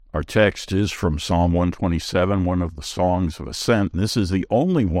Our text is from Psalm 127, one of the Songs of Ascent. This is the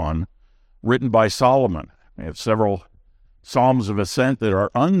only one written by Solomon. We have several Psalms of Ascent that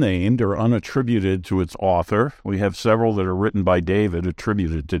are unnamed or unattributed to its author. We have several that are written by David,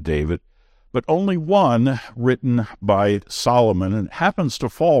 attributed to David, but only one written by Solomon, and it happens to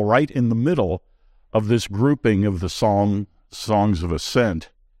fall right in the middle of this grouping of the Songs of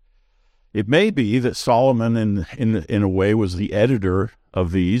Ascent. It may be that Solomon, in a way, was the editor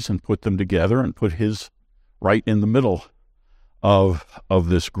of these and put them together and put his right in the middle of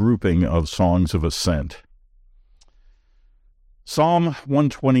this grouping of Songs of Ascent. Psalm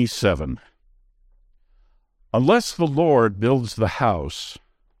 127. Unless the Lord builds the house...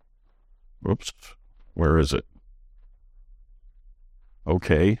 Oops, where is it?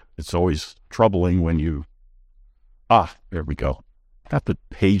 Okay, it's always troubling when you... there we go. Got the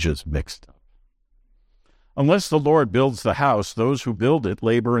pages mixed up. Unless the Lord builds the house, those who build it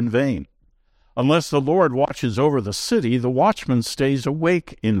labor in vain. Unless the Lord watches over the city, the watchman stays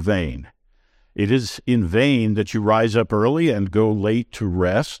awake in vain. It is in vain that you rise up early and go late to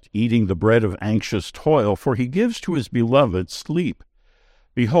rest, eating the bread of anxious toil, for he gives to his beloved sleep.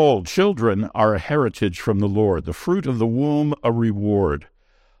 Behold, children are a heritage from the Lord, the fruit of the womb a reward.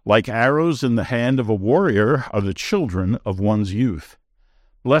 Like arrows in the hand of a warrior are the children of one's youth.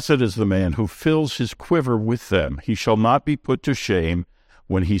 Blessed is the man who fills his quiver with them. He shall not be put to shame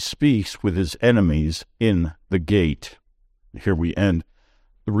when he speaks with his enemies in the gate. Here we end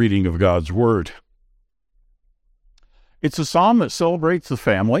the reading of God's Word. It's a psalm that celebrates the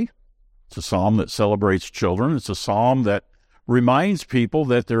family. It's a psalm that celebrates children. It's a psalm that reminds people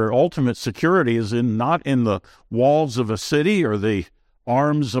that their ultimate security is not in the walls of a city or the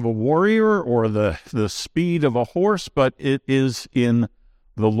arms of a warrior or the speed of a horse, but it is in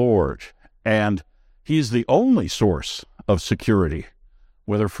the Lord. And He's the only source of security,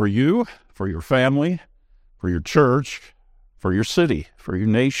 whether for you, for your family, for your church, for your city, for your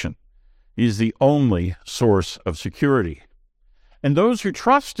nation. He's the only source of security. And those who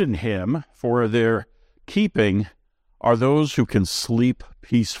trust in Him for their keeping are those who can sleep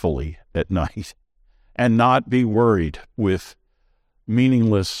peacefully at night and not be worried with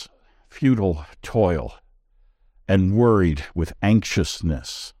meaningless, futile toil and worried with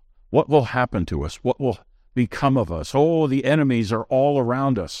anxiousness. What will happen to us? What will become of us? Oh, the enemies are all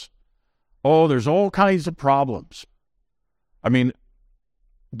around us. Oh, there's all kinds of problems. I mean,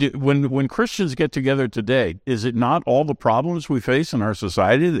 when Christians get together today, is it not all the problems we face in our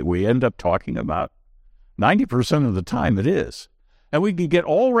society that we end up talking about? 90% of the time it is. And we can get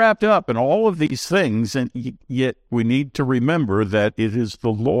all wrapped up in all of these things, and yet we need to remember that it is the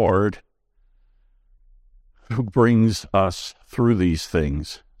Lord who brings us through these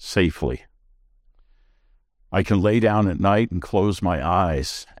things safely. I can lay down at night and close my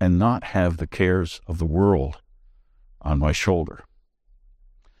eyes and not have the cares of the world on my shoulder.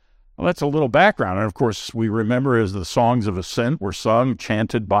 Well, that's a little background. And of course, we remember as the Songs of Ascent were sung,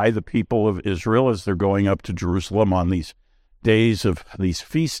 chanted by the people of Israel as they're going up to Jerusalem on these days of these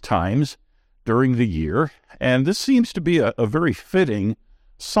feast times during the year. And this seems to be a very fitting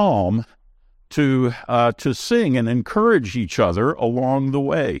psalm to sing and encourage each other along the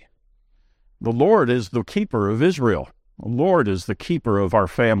way. The Lord is the keeper of Israel. The Lord is the keeper of our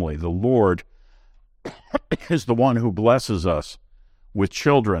family. The Lord is the one who blesses us with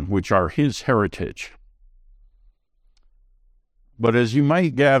children, which are His heritage. But as you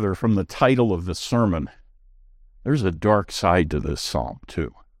might gather from the title of the sermon, there's a dark side to this psalm,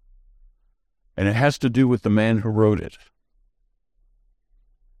 too. And it has to do with the man who wrote it.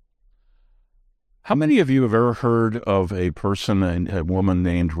 How many of you have ever heard of a woman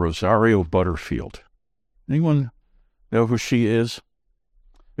named Rosario Butterfield? Anyone know who she is?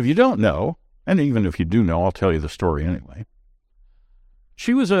 If you don't know, and even if you do know, I'll tell you the story anyway.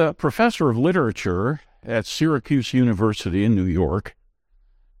 She was a professor of literature at Syracuse University in New York,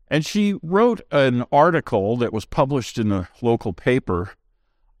 and she wrote an article that was published in a local paper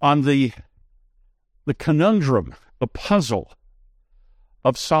on the conundrum, the puzzle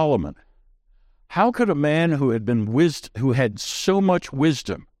of Solomon. How could a man who had so much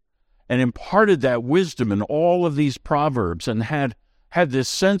wisdom and imparted that wisdom in all of these proverbs and had this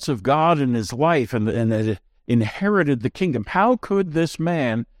sense of God in his life and had inherited the kingdom, how could this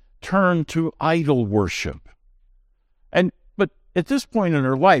man turn to idol worship? But at this point in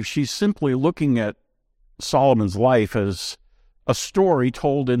her life, she's simply looking at Solomon's life as a story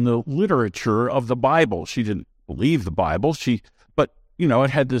told in the literature of the Bible. She didn't believe the Bible, but it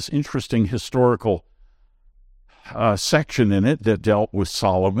had this interesting historical section in it that dealt with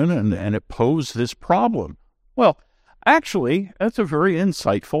Solomon, and it posed this problem. Well, Actually, that's a very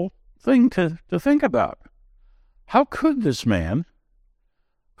insightful thing to think about. How could this man,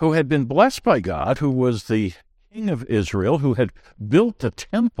 who had been blessed by God, who was the king of Israel, who had built the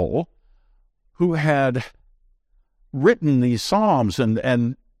temple, who had written these psalms,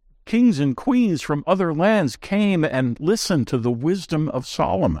 and kings and queens from other lands came and listened to the wisdom of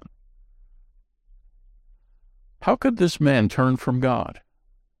Solomon, how could this man turn from God?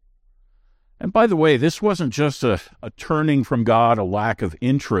 And by the way, this wasn't just a turning from God, a lack of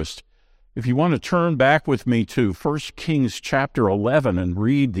interest. If you want to turn back with me to 1 Kings chapter 11 and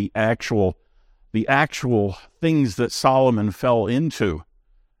read the actual things that Solomon fell into,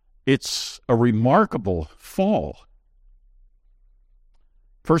 it's a remarkable fall.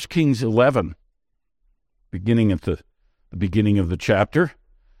 1 Kings 11, beginning at the beginning of the chapter.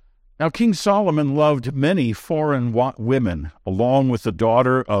 Now King Solomon loved many foreign women, along with the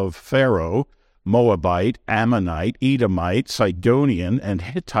daughter of Pharaoh, Moabite, Ammonite, Edomite, Sidonian, and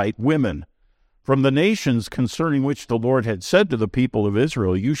Hittite women, from the nations concerning which the Lord had said to the people of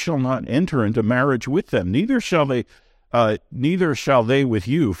Israel, "You shall not enter into marriage with them, neither shall they with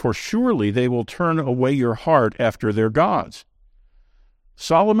you, for surely they will turn away your heart after their gods."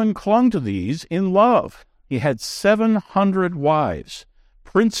 Solomon clung to these in love. He had 700 wives,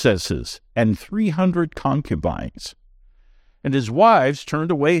 princesses, and 300 concubines. And his wives turned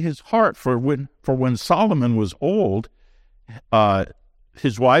away his heart, for when Solomon was old,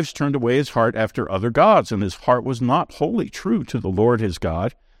 his wives turned away his heart after other gods, and his heart was not wholly true to the Lord his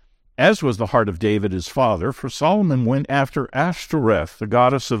God, as was the heart of David his father, for Solomon went after Ashtoreth, the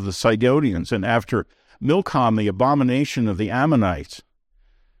goddess of the Sidonians, and after Milcom, the abomination of the Ammonites.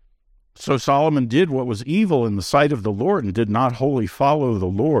 So Solomon did what was evil in the sight of the Lord, and did not wholly follow the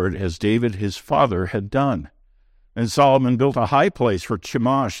Lord, as David his father had done. And Solomon built a high place for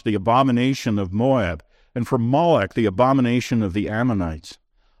Chemosh, the abomination of Moab, and for Molech, the abomination of the Ammonites,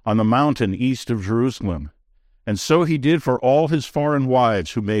 on the mountain east of Jerusalem. And so he did for all his foreign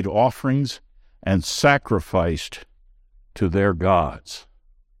wives, who made offerings and sacrificed to their gods.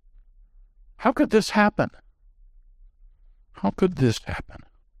 How could this happen? How could this happen?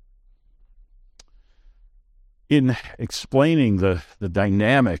 In explaining the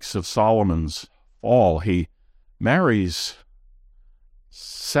dynamics of Solomon's fall, he marries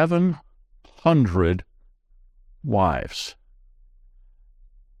 700 wives.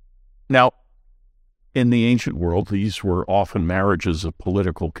 Now, in the ancient world, these were often marriages of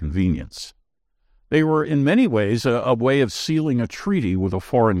political convenience. They were in many ways a way of sealing a treaty with a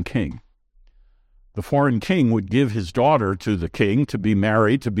foreign king. The foreign king would give his daughter to the king to be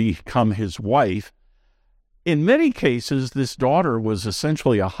married, to become his wife. In many cases, this daughter was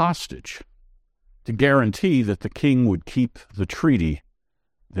essentially a hostage to guarantee that the king would keep the treaty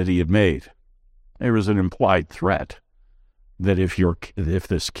that he had made. There was an implied threat that if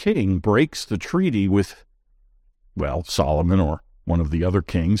this king breaks the treaty with, Solomon or one of the other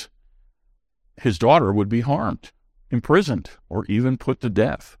kings, his daughter would be harmed, imprisoned, or even put to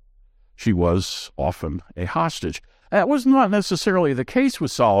death. She was often a hostage. That was not necessarily the case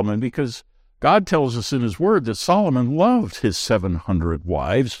with Solomon, because God tells us in his word that Solomon loved his 700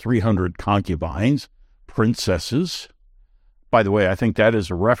 wives, 300 concubines, princesses. By the way, I think that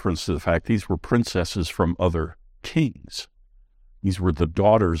is a reference to the fact these were princesses from other kings. These were the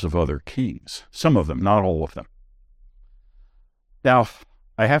daughters of other kings. Some of them, not all of them. Now,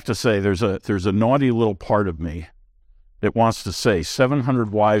 I have to say, there's a naughty little part of me that wants to say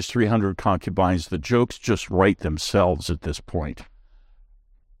 700 wives, 300 concubines. The jokes just write themselves at this point.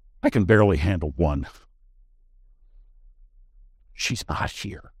 I can barely handle one. She's not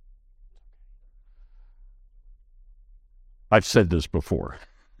here. I've said this before.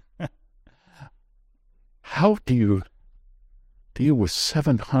 How do you deal with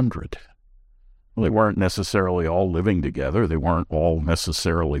 700? Well, they weren't necessarily all living together. They weren't all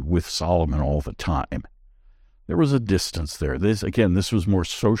necessarily with Solomon all the time. There was a distance there. This was more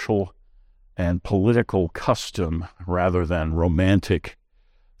social and political custom rather than romantic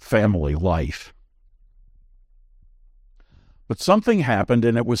family life. But something happened,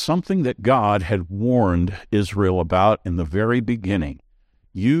 and it was something that God had warned Israel about in the very beginning.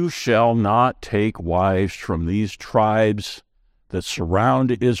 You shall not take wives from these tribes that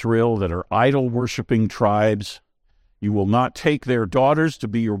surround Israel, that are idol-worshiping tribes. You will not take their daughters to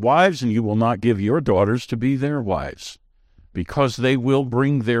be your wives, and you will not give your daughters to be their wives, because they will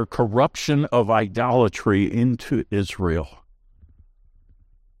bring their corruption of idolatry into Israel.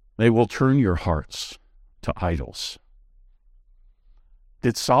 They will turn your hearts to idols.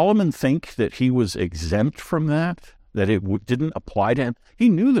 Did Solomon think that he was exempt from that it didn't apply to him? He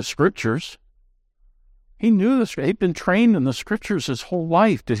knew the scriptures. He knew this. He'd been trained in the Scriptures his whole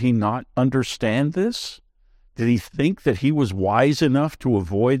life. Did he not understand this? Did he think that he was wise enough to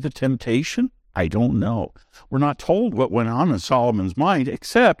avoid the temptation? I don't know. We're not told what went on in Solomon's mind,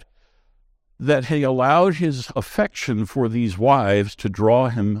 except that he allowed his affection for these wives to draw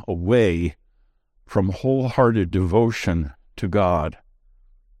him away from wholehearted devotion to God.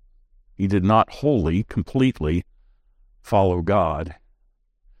 He did not wholly, completely follow God.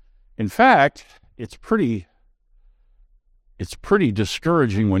 In fact, it's pretty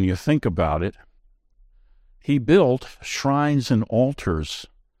discouraging when you think about it. He built shrines and altars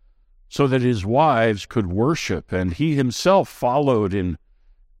so that his wives could worship, and he himself followed in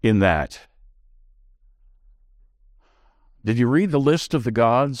that. Did you read the list of the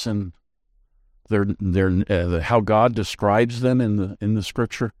gods and how God describes them in the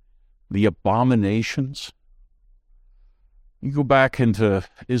Scripture? The abominations. You go back into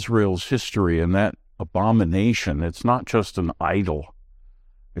Israel's history, and that abomination, it's not just an idol.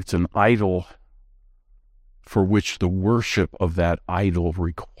 It's an idol for which the worship of that idol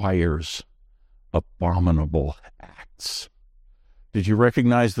requires abominable acts. Did you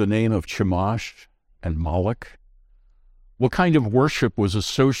recognize the name of Chemosh and Moloch? What kind of worship was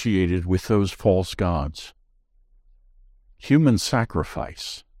associated with those false gods? Human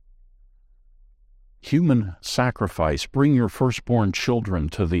sacrifice. Human sacrifice. Bring your firstborn children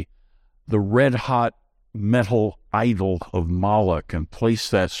to the red-hot metal idol of Moloch and place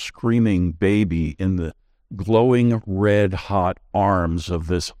that screaming baby in the glowing red-hot arms of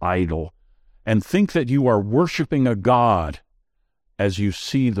this idol, and think that you are worshiping a god as you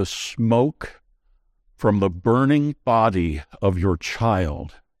see the smoke from the burning body of your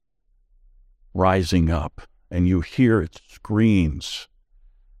child rising up, and you hear its screams,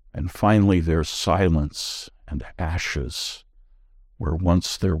 and finally there's silence and ashes where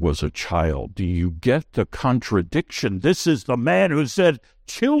once there was a child. Do you get the contradiction? This is the man who said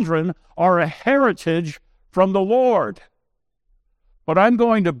children are a heritage from the Lord. But I'm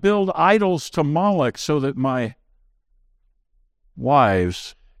going to build idols to Moloch so that my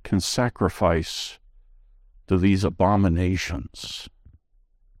wives can sacrifice to these abominations.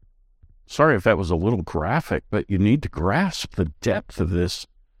 Sorry if that was a little graphic, but you need to grasp the depth of this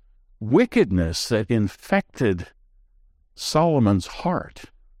wickedness that infected Solomon's heart.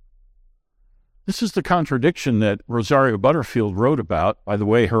 This is the contradiction that Rosario Butterfield wrote about. By the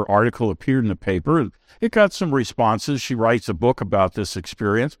way, her article appeared in the paper. It got some responses. She writes a book about this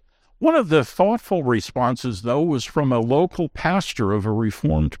experience. One of the thoughtful responses, though, was from a local pastor of a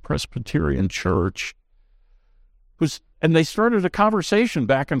Reformed Presbyterian church. And they started a conversation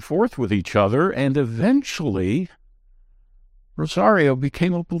back and forth with each other, and eventually Rosario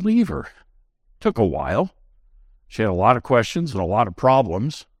became a believer. Took a while. She had a lot of questions and a lot of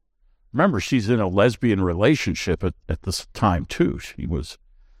problems. Remember, she's in a lesbian relationship at this time, too.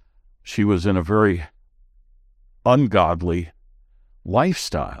 She was in a very ungodly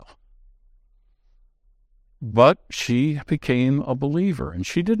lifestyle. But she became a believer, and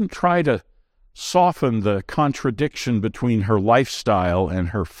she didn't try to soften the contradiction between her lifestyle and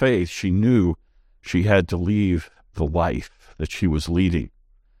her faith. She knew she had to leave the life that she was leading,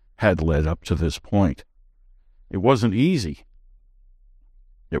 had led up to this point. It wasn't easy.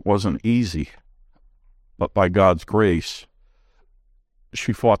 It wasn't easy. But by God's grace,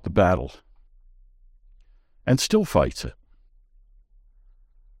 she fought the battle and still fights it.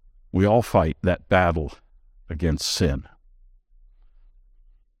 We all fight that battle against sin.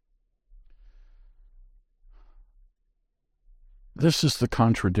 This is the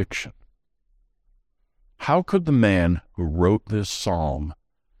contradiction. How could the man who wrote this psalm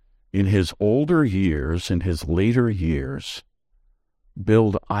in his older years, in his later years,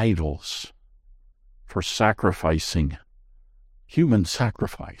 build idols for sacrificing human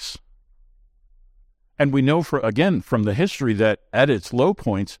sacrifice? And we know, from the history that at its low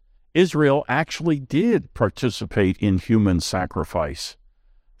points, Israel actually did participate in human sacrifice.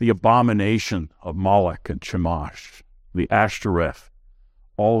 The abomination of Moloch and Chemosh, the Ashtoreth,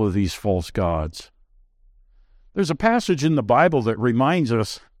 all of these false gods. There's a passage in the Bible that reminds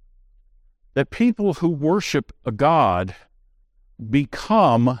us that people who worship a god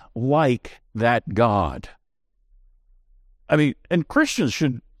become like that god. I mean, and Christians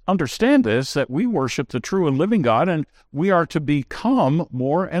should understand this, that we worship the true and living God, and we are to become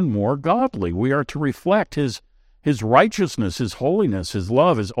more and more godly. We are to reflect His righteousness, His holiness, His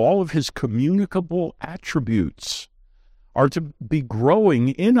love, all of His communicable attributes are to be growing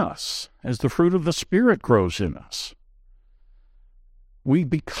in us as the fruit of the Spirit grows in us. We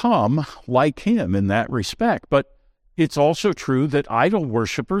become like Him in that respect. But, it's also true that idol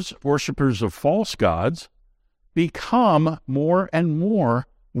worshipers of false gods, become more and more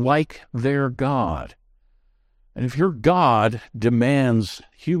like their God. And if your God demands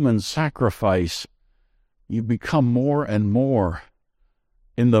human sacrifice, you become more and more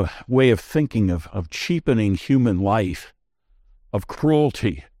in the way of thinking of cheapening human life, of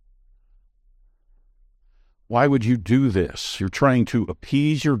cruelty. Why would you do this? You're trying to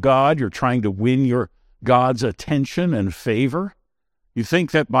appease your God. You're trying to win your God's attention and favor. You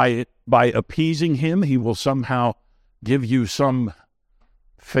think that by appeasing him, he will somehow give you some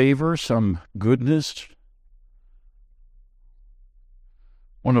favor, some goodness.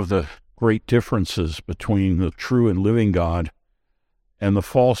 One of the great differences between the true and living God and the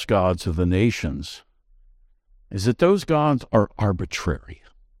false gods of the nations is that those gods are arbitrary.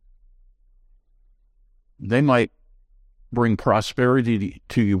 They might bring prosperity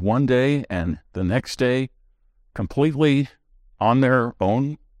to you one day, and the next day, completely on their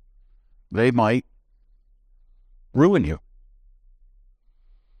own, they might ruin you.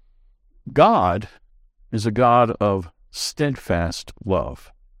 God is a God of steadfast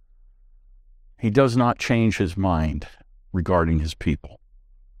love. He does not change his mind regarding his people.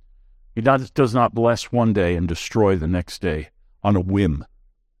 He does not bless one day and destroy the next day on a whim.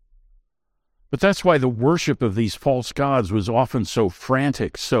 But that's why the worship of these false gods was often so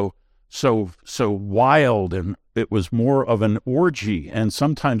frantic, so wild, and it was more of an orgy, and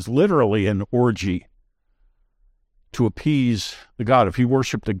sometimes literally an orgy, to appease the god. If you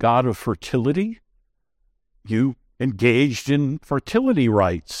worshiped a god of fertility, you engaged in fertility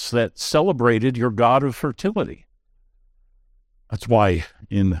rites that celebrated your god of fertility. That's why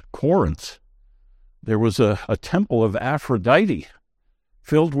in Corinth there was a temple of Aphrodite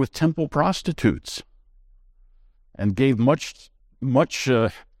filled with temple prostitutes, and gave many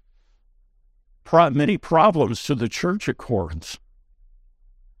problems to the church at Corinth.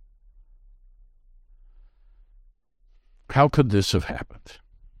 How could this have happened?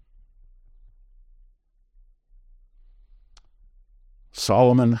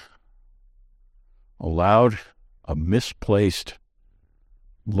 Solomon allowed a misplaced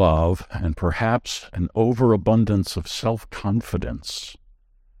love and perhaps an overabundance of self-confidence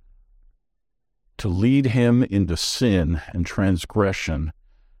to lead him into sin and transgression,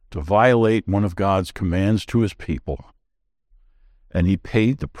 to violate one of God's commands to his people. And he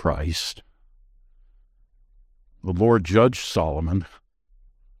paid the price. The Lord judged Solomon,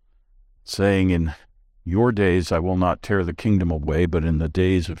 saying, "In your days I will not tear the kingdom away, but in the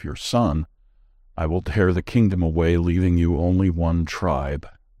days of your son I will tear the kingdom away, leaving you only one tribe.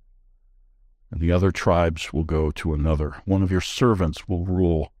 And the other tribes will go to another. One of your servants will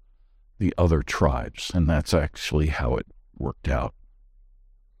rule the other tribes." And that's actually how it worked out.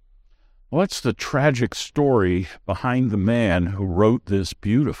 Well, that's the tragic story behind the man who wrote this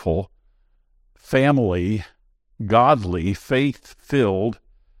beautiful, family, godly, faith-filled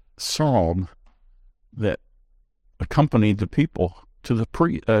psalm that accompanied the people to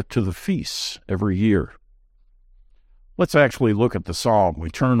the feasts every year. Let's actually look at the psalm. We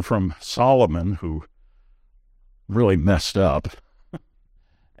turn from Solomon, who really messed up,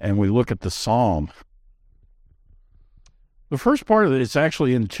 and we look at the psalm. The first part of it is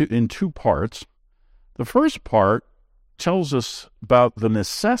actually in two parts. The first part tells us about the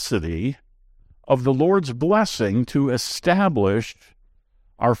necessity of the Lord's blessing to establish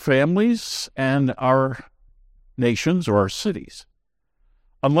our families and our nations or our cities.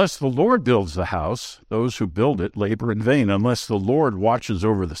 Unless the Lord builds the house, those who build it labor in vain. Unless the Lord watches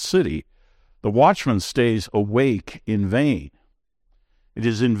over the city, the watchman stays awake in vain. It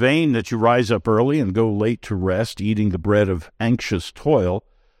is in vain that you rise up early and go late to rest, eating the bread of anxious toil,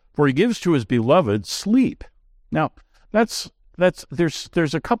 for he gives to his beloved sleep. Now,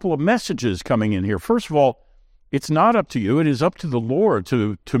 there's a couple of messages coming in here. First of all, it's not up to you. It is up to the Lord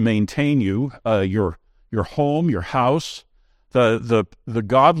to maintain you, your home, your house. The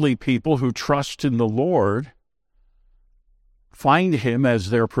godly people who trust in the Lord find him as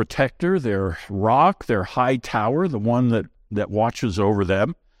their protector, their rock, their high tower, the one that watches over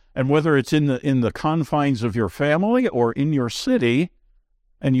them. And whether it's in the confines of your family or in your city,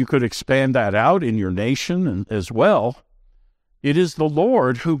 and you could expand that out in your nation as well, it is the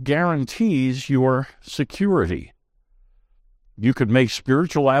Lord who guarantees your security. You could make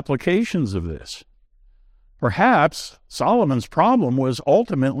spiritual applications of this. Perhaps Solomon's problem was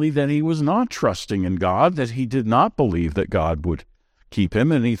ultimately that he was not trusting in God, that he did not believe that God would keep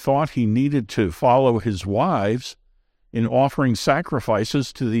him, and he thought he needed to follow his wives in offering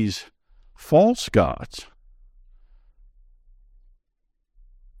sacrifices to these false gods.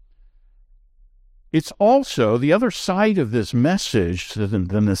 It's also the other side of this message, the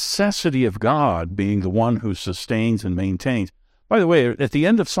necessity of God being the one who sustains and maintains. By the way, at the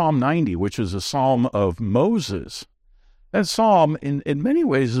end of Psalm 90, which is a psalm of Moses, that psalm in many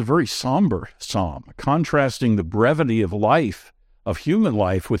ways is a very somber psalm, contrasting the brevity of life, of human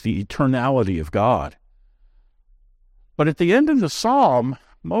life, with the eternality of God. But at the end of the psalm,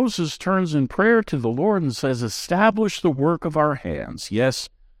 Moses turns in prayer to the Lord and says, establish the work of our hands. Yes,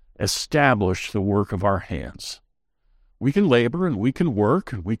 establish the work of our hands. We can labor and we can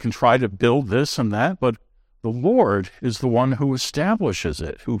work and we can try to build this and that, but the Lord is the one who establishes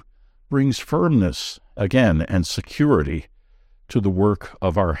it, who brings firmness, again, and security to the work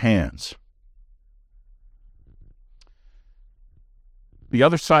of our hands. The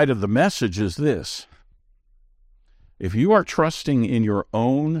other side of the message is this. If you are trusting in your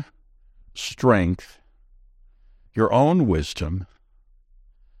own strength, your own wisdom,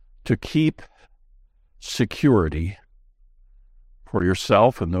 to keep security for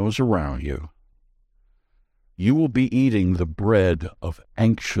yourself and those around you, you will be eating the bread of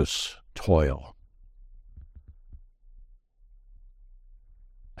anxious toil.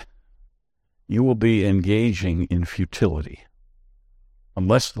 You will be engaging in futility.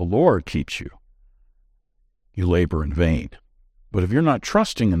 Unless the Lord keeps you, you labor in vain. But if you're not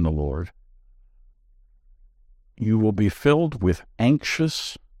trusting in the Lord, you will be filled with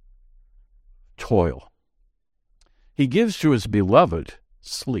anxious toil. He gives to his beloved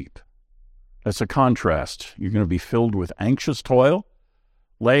sleep. That's a contrast. You're going to be filled with anxious toil,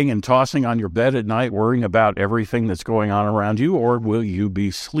 laying and tossing on your bed at night, worrying about everything that's going on around you, or will you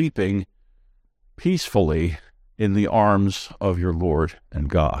be sleeping peacefully in the arms of your Lord and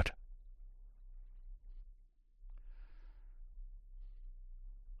God?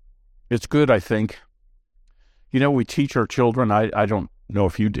 It's good, I think. We teach our children, I don't know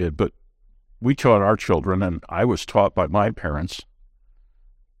if you did, but we taught our children, and I was taught by my parents,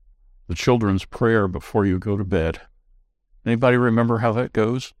 the children's prayer before you go to bed. Anybody remember how that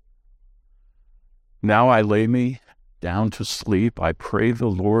goes? Now I lay me down to sleep. I pray the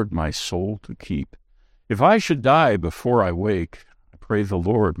Lord my soul to keep. If I should die before I wake, I pray the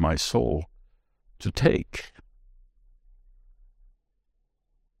Lord my soul to take.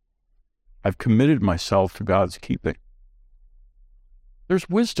 I've committed myself to God's keeping. There's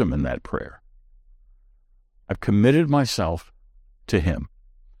wisdom in that prayer. I've committed myself to him.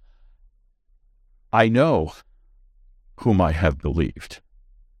 I know whom I have believed,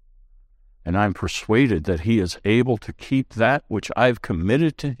 and I'm persuaded that he is able to keep that which I've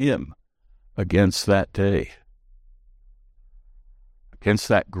committed to him against that day, against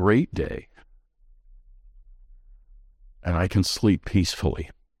that great day, and I can sleep peacefully.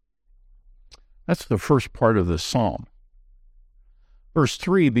 That's the first part of this psalm. Verse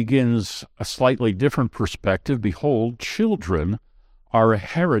 3 begins a slightly different perspective. Behold, children are a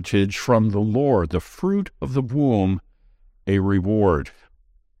heritage from the Lord, the fruit of the womb, a reward.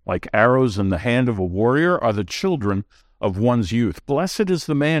 Like arrows in the hand of a warrior are the children of one's youth. Blessed is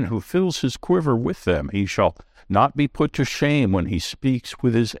the man who fills his quiver with them. He shall not be put to shame when he speaks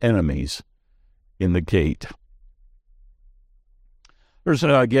with his enemies in the gate. There's,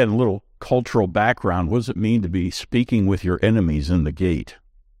 again, a little cultural background. What does it mean to be speaking with your enemies in the gate?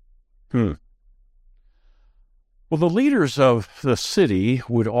 Well, the leaders of the city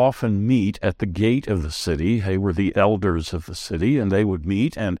would often meet at the gate of the city. They were the elders of the city, and they would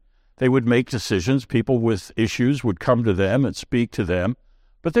meet and they would make decisions. People with issues would come to them and speak to them.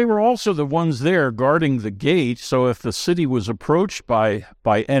 But they were also the ones there guarding the gate, so if the city was approached by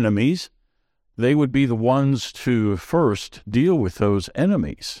enemies, they would be the ones to first deal with those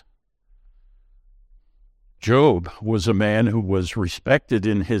enemies. Job was a man who was respected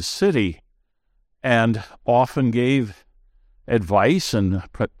in his city and often gave advice and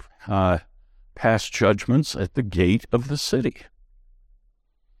passed judgments at the gate of the city.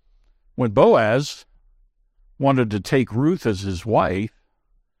 When Boaz wanted to take Ruth as his wife,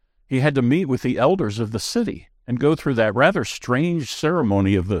 he had to meet with the elders of the city and go through that rather strange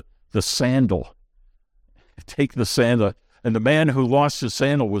ceremony of the sandal. Take the sandal, and the man who lost his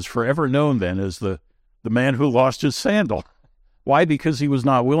sandal was forever known then as the man who lost his sandal. Why? Because he was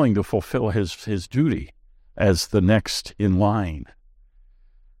not willing to fulfill his duty as the next in line.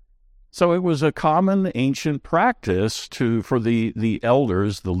 So it was a common ancient practice for the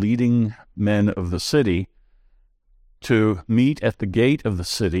elders, the leading men of the city, to meet at the gate of the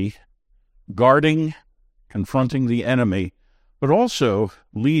city, guarding, confronting the enemy, but also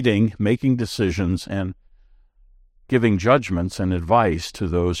leading, making decisions, and giving judgments and advice to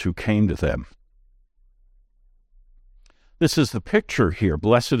those who came to them. This is the picture here.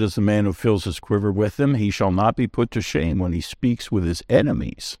 Blessed is the man who fills his quiver with them. He shall not be put to shame when he speaks with his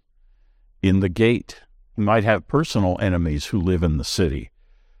enemies in the gate. He might have personal enemies who live in the city,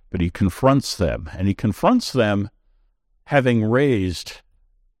 but he confronts them, and he confronts them having raised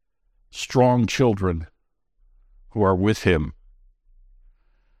strong children who are with him.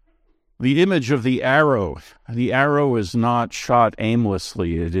 The image of the arrow is not shot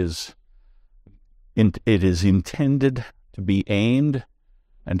aimlessly. It is intended to be aimed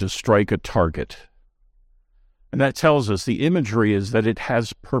and to strike a target. And that tells us the imagery is that it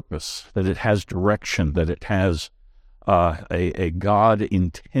has purpose, that it has direction, that it has a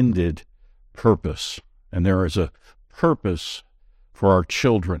God-intended purpose. And there is a purpose for our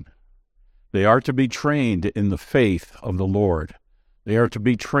children. They are to be trained in the faith of the Lord. They are to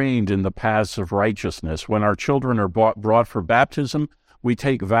be trained in the paths of righteousness. When our children are brought for baptism, we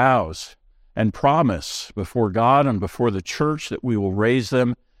take vows and promise before God and before the church that we will raise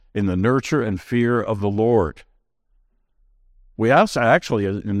them in the nurture and fear of the Lord. We also, actually,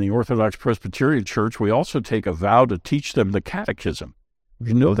 in the Orthodox Presbyterian Church, we also take a vow to teach them the catechism.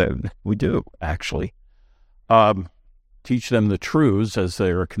 You know that we do, actually. Teach them the truths as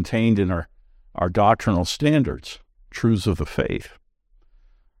they are contained in our doctrinal standards, truths of the faith.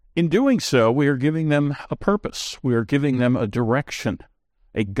 In doing so, we are giving them a purpose. We are giving them a direction,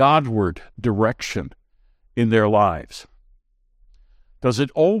 a Godward direction in their lives. Does it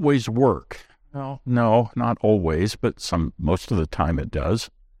always work? Well, no, not always, but most of the time it does.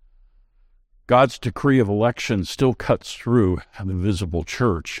 God's decree of election still cuts through the visible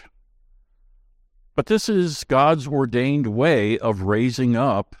church. But this is God's ordained way of raising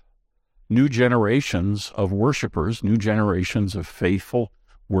up new generations of worshipers, new generations of faithful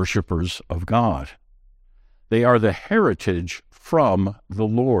worshipers of God. They are the heritage from the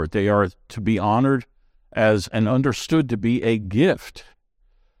Lord. They are to be honored as and understood to be a gift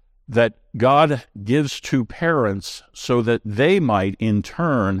that God gives to parents so that they might in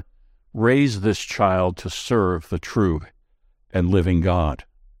turn raise this child to serve the true and living God.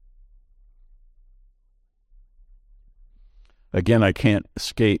 Again, I can't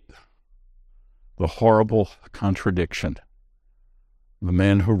escape the horrible contradiction. The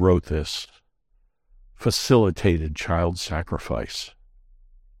man who wrote this facilitated child sacrifice.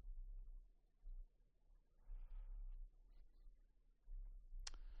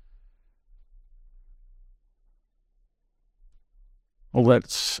 Well,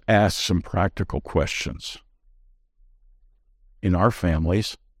 let's ask some practical questions. In our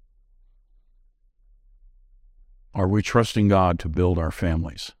families, are we trusting God to build our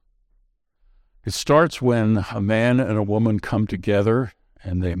families? It starts when a man and a woman come together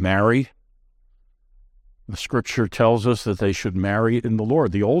and they marry. The Scripture tells us that they should marry in the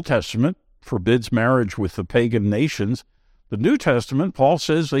Lord. The Old Testament forbids marriage with the pagan nations. The New Testament, Paul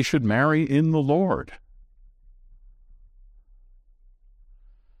says they should marry in the Lord.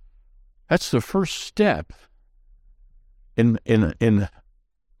 That's the first step in the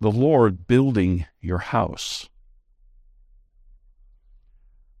Lord building your house.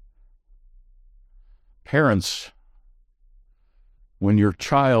 Parents, when your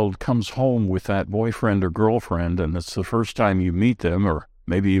child comes home with that boyfriend or girlfriend and it's the first time you meet them or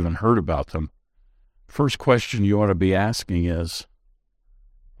maybe even heard about them, first question you ought to be asking is,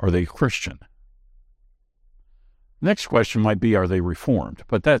 are they Christian? Next question might be, are they Reformed?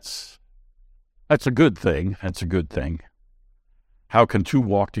 But that's a good thing. That's a good thing. How can two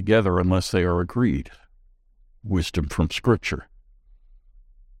walk together unless they are agreed? Wisdom from Scripture.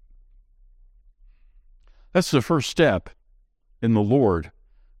 That's the first step in the Lord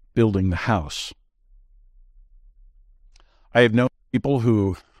building the house. I have known people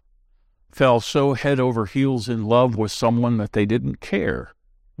who fell so head over heels in love with someone that they didn't care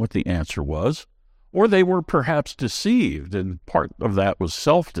what the answer was, or they were perhaps deceived, and part of that was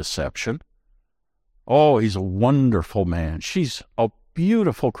self-deception. Oh, he's a wonderful man. She's a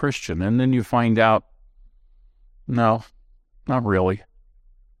beautiful Christian. And then you find out, no, not really.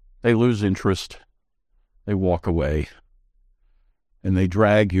 They lose interest. They walk away. And they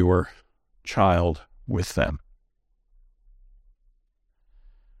drag your child with them.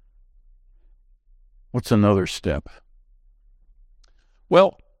 What's another step?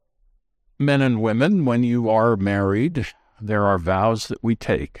 Well, men and women, when you are married, there are vows that we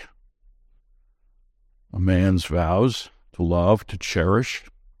take. A man's vows to love, to cherish.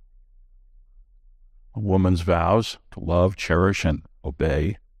 A woman's vows to love, cherish, and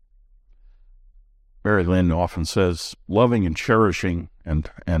obey. Mary Lynn often says, loving and cherishing and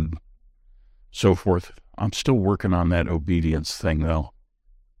so forth. I'm still working on that obedience thing, though.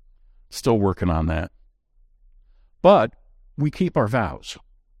 Still working on that. But we keep our vows.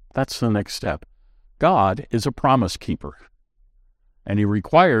 That's the next step. God is a promise keeper, and he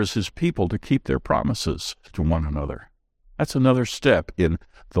requires his people to keep their promises to one another. That's another step in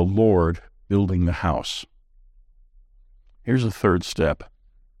the Lord building the house. Here's a third step.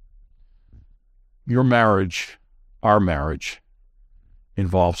 Your marriage, our marriage,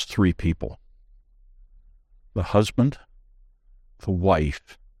 involves three people: the husband, the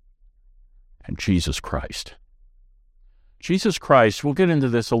wife, and Jesus Christ. Jesus Christ, we'll get into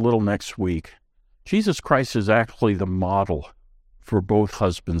this a little next week. Jesus Christ is actually the model for both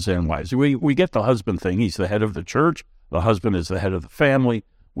husbands and wives. We get the husband thing. He's the head of the church. The husband is the head of the family.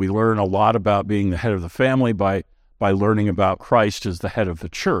 We learn a lot about being the head of the family by learning about Christ as the head of the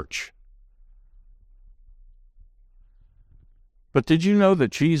church. But did you know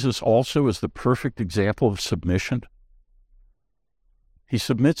that Jesus also is the perfect example of submission? He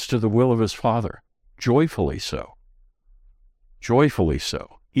submits to the will of his Father, joyfully so. Joyfully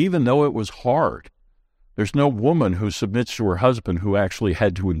so, even though it was hard. There's no woman who submits to her husband who actually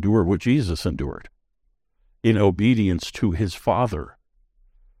had to endure what Jesus endured in obedience to his Father,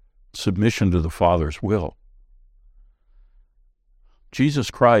 submission to the Father's will.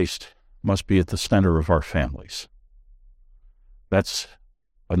 Jesus Christ must be at the center of our families. That's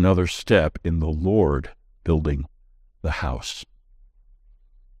another step in the Lord building the house.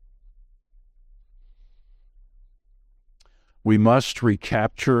 We must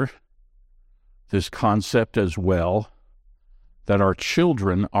recapture this concept as well, that our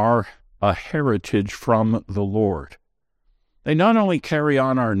children are a heritage from the Lord. They not only carry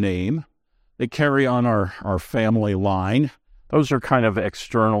on our name, they carry on our family line. Those are kind of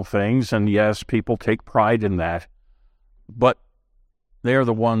external things, and yes, people take pride in that. But they are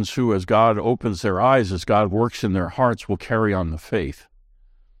the ones who, as God opens their eyes, as God works in their hearts, will carry on the faith.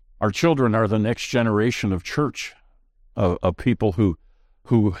 Our children are the next generation of church, of people who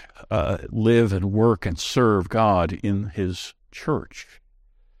live and work and serve God in his church.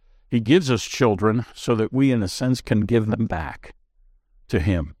 He gives us children so that we, in a sense, can give them back to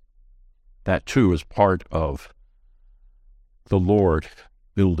him. That, too, is part of the Lord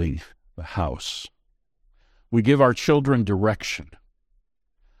building the house. We give our children direction.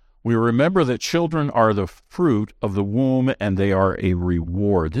 We remember that children are the fruit of the womb and they are a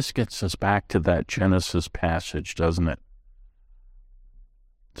reward. This gets us back to that Genesis passage, doesn't it?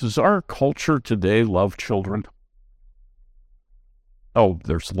 Does our culture today love children? Oh,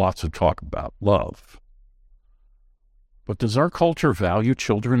 there's lots of talk about love. But does our culture value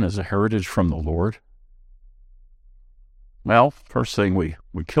children as a heritage from the Lord? Well, first thing, we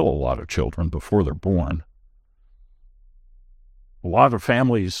kill a lot of children before they're born. A lot of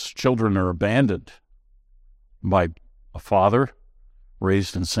families' children are abandoned by a father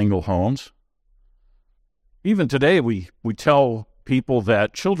raised in single homes. Even today, we tell people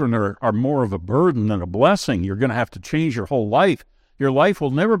that children are more of a burden than a blessing. You're going to have to change your whole life. Your life will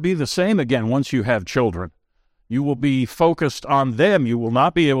never be the same again once you have children. You will be focused on them. You will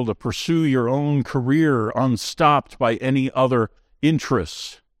not be able to pursue your own career unstopped by any other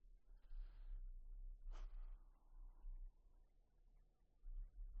interests.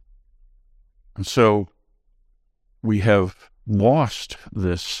 And so we have lost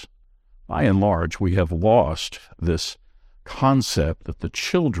this, by and large, we have lost this concept that the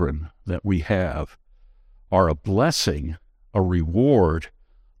children that we have are a blessing, a reward,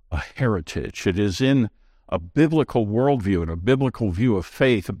 a heritage. It is in a biblical worldview and a biblical view of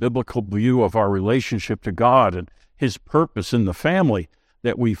faith, a biblical view of our relationship to God and his purpose in the family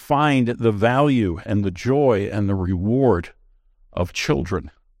that we find the value and the joy and the reward of children,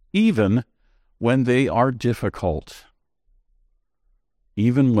 even when they are difficult.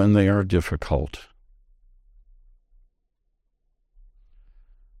 Even when they are difficult.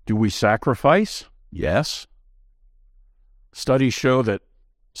 Do we sacrifice? Yes. Studies show that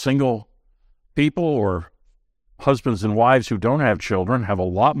single people or husbands and wives who don't have children have a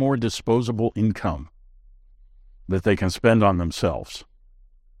lot more disposable income that they can spend on themselves.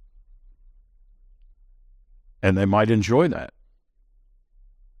 And they might enjoy that.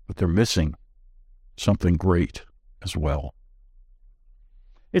 But they're missing something great as well.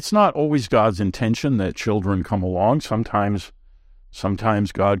 It's not always God's intention that children come along. Sometimes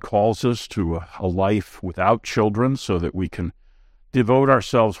God calls us to a life without children so that we can devote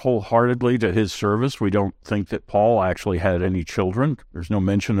ourselves wholeheartedly to his service. We don't think that Paul actually had any children. There's no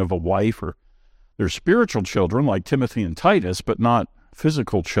mention of a wife, or there's spiritual children like Timothy and Titus, but not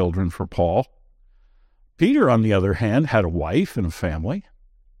physical children for Paul. Peter, on the other hand, had a wife and a family.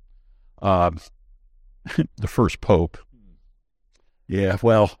 The first pope. Yeah,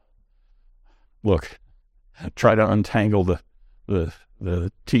 well, look, Try to untangle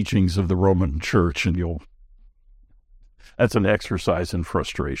the teachings of the Roman Church, and that's an exercise in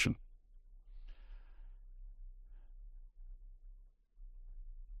frustration.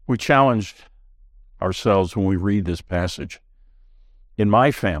 We challenged ourselves when we read this passage. In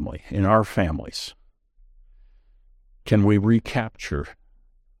my family, in our families, can we recapture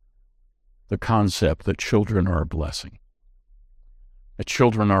the concept that children are a blessing, that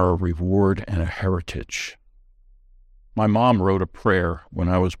children are a reward and a heritage? My mom wrote a prayer when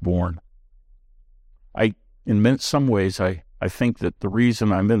I was born. In some ways, I think that the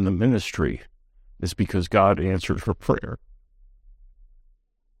reason I'm in the ministry is because God answered her prayer.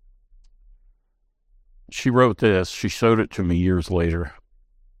 She wrote this. She showed it to me years later.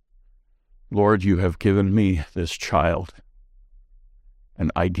 Lord, you have given me this child,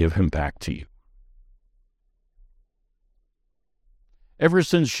 and I give him back to you. Ever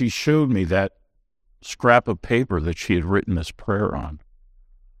since she showed me that scrap of paper that she had written this prayer on,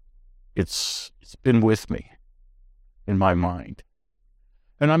 it's been with me in my mind.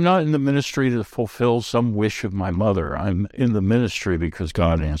 And I'm not in the ministry to fulfill some wish of my mother. I'm in the ministry because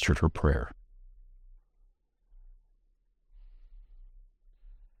God answered her prayer.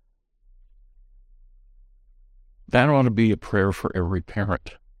 That ought to be a prayer for every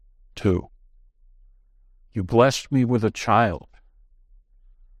parent, too. You blessed me with a child.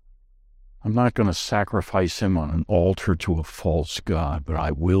 I'm not going to sacrifice him on an altar to a false god, but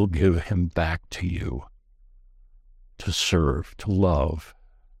I will give him back to you to serve, to love,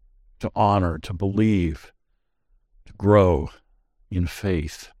 to honor, to believe, to grow in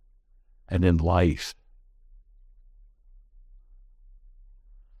faith and in life.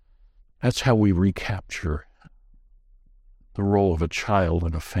 That's how we recapture the role of a child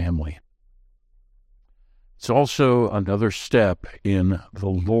in a family. It's also another step in the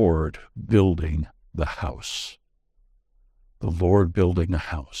Lord building the house. The Lord building a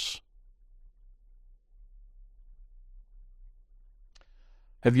house.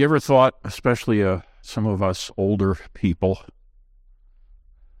 Have you ever thought, especially some of us older people,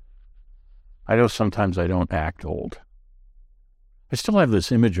 I know sometimes I don't act old. I still have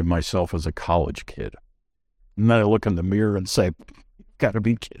this image of myself as a college kid. And then I look in the mirror and say, gotta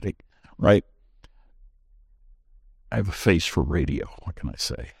be kidding, right? I have a face for radio, what can I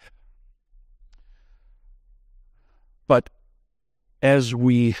say? But as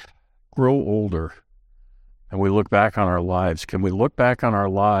we grow older and we look back on our lives, can we look back on our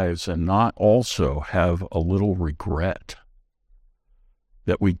lives and not also have a little regret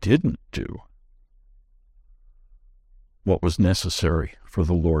that we didn't do what was necessary for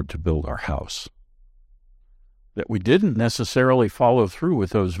the Lord to build our house? That we didn't necessarily follow through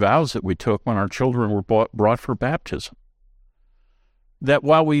with those vows that we took when our children were brought for baptism. That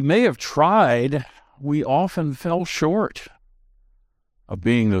while we may have tried, we often fell short of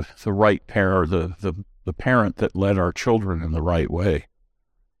being the right parent, the parent that led our children in the right way.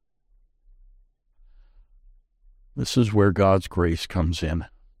 This is where God's grace comes in.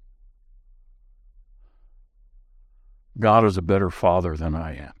 God is a better father than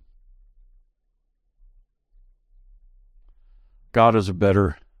I am. God is a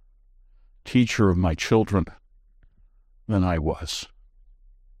better teacher of my children than I was.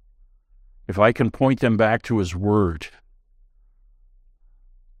 If I can point them back to His Word,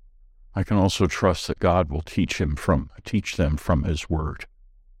 I can also trust that God will teach them from His Word.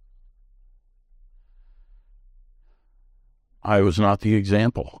 I was not the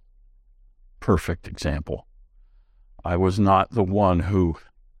perfect example. I was not the one who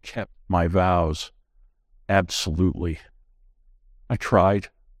kept my vows absolutely. I tried,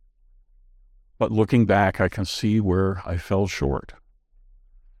 but looking back, I can see where I fell short.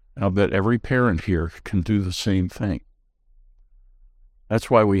 And I'll bet every parent here can do the same thing. That's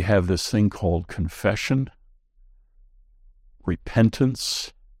why we have this thing called confession,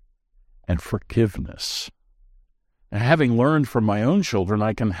 repentance, and forgiveness. And having learned from my own children,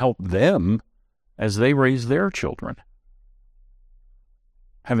 I can help them as they raise their children.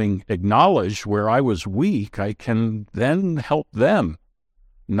 Having acknowledged where I was weak, I can then help them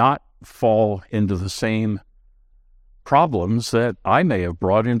not fall into the same problems that I may have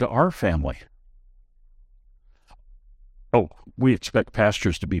brought into our family. Oh, we expect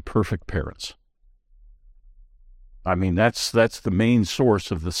pastors to be perfect parents. I mean, that's the main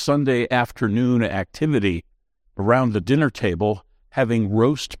source of the Sunday afternoon activity around the dinner table, having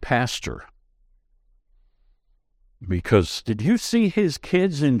roast pastor. Because did you see his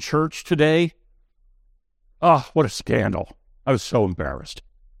kids in church today? Oh, what a scandal. I was so embarrassed.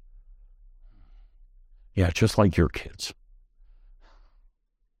 Yeah, just like your kids.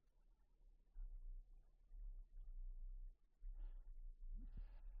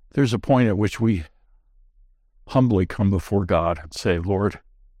 there's a point at which we humbly come before God and say, Lord,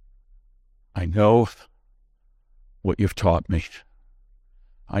 I know what you've taught me.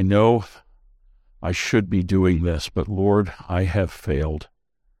 I know I should be doing this, but Lord, I have failed.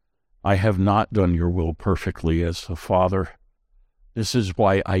 I have not done your will perfectly as a father. This is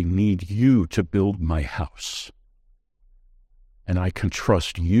why I need you to build my house. And I can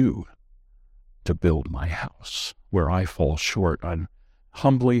trust you to build my house where I fall short. I'm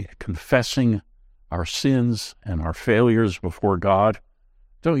humbly confessing our sins and our failures before God.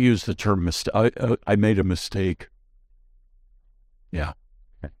 Don't use the term mistake. I made a mistake. Yeah.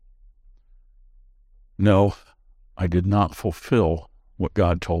 Okay. No, I did not fulfill what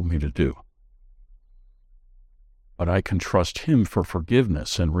God told me to do. But I can trust him for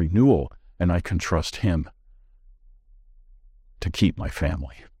forgiveness and renewal, and I can trust him to keep my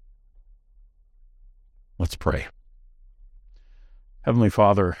family. Let's pray. Heavenly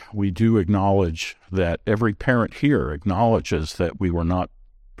Father, we do acknowledge that every parent here acknowledges that we were not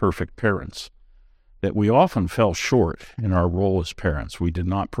perfect parents, that we often fell short in our role as parents. We did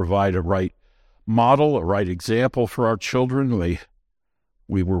not provide a right model, a right example for our children.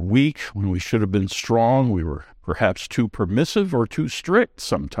 We were weak when we should have been strong. We were perhaps too permissive or too strict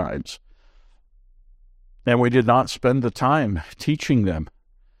sometimes. And we did not spend the time teaching them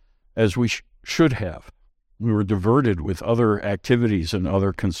as we should have. We were diverted with other activities and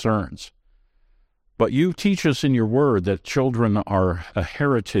other concerns. But you teach us in your word that children are a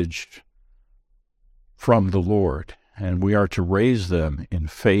heritage from the Lord, and we are to raise them in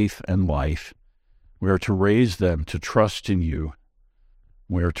faith and life. We are to raise them to trust in you.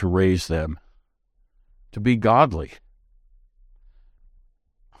 We are to raise them to be godly.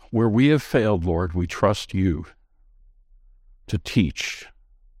 Where we have failed, Lord, we trust you to teach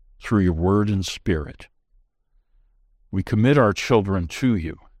through your word and spirit. We commit our children to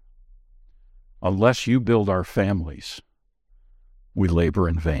you. Unless you build our families, we labor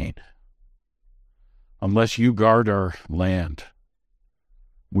in vain. Unless you guard our land,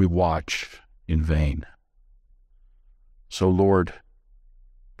 we watch in vain. So, Lord,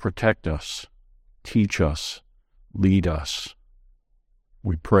 protect us, teach us, lead us.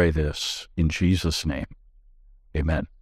 We pray this in Jesus' name. Amen.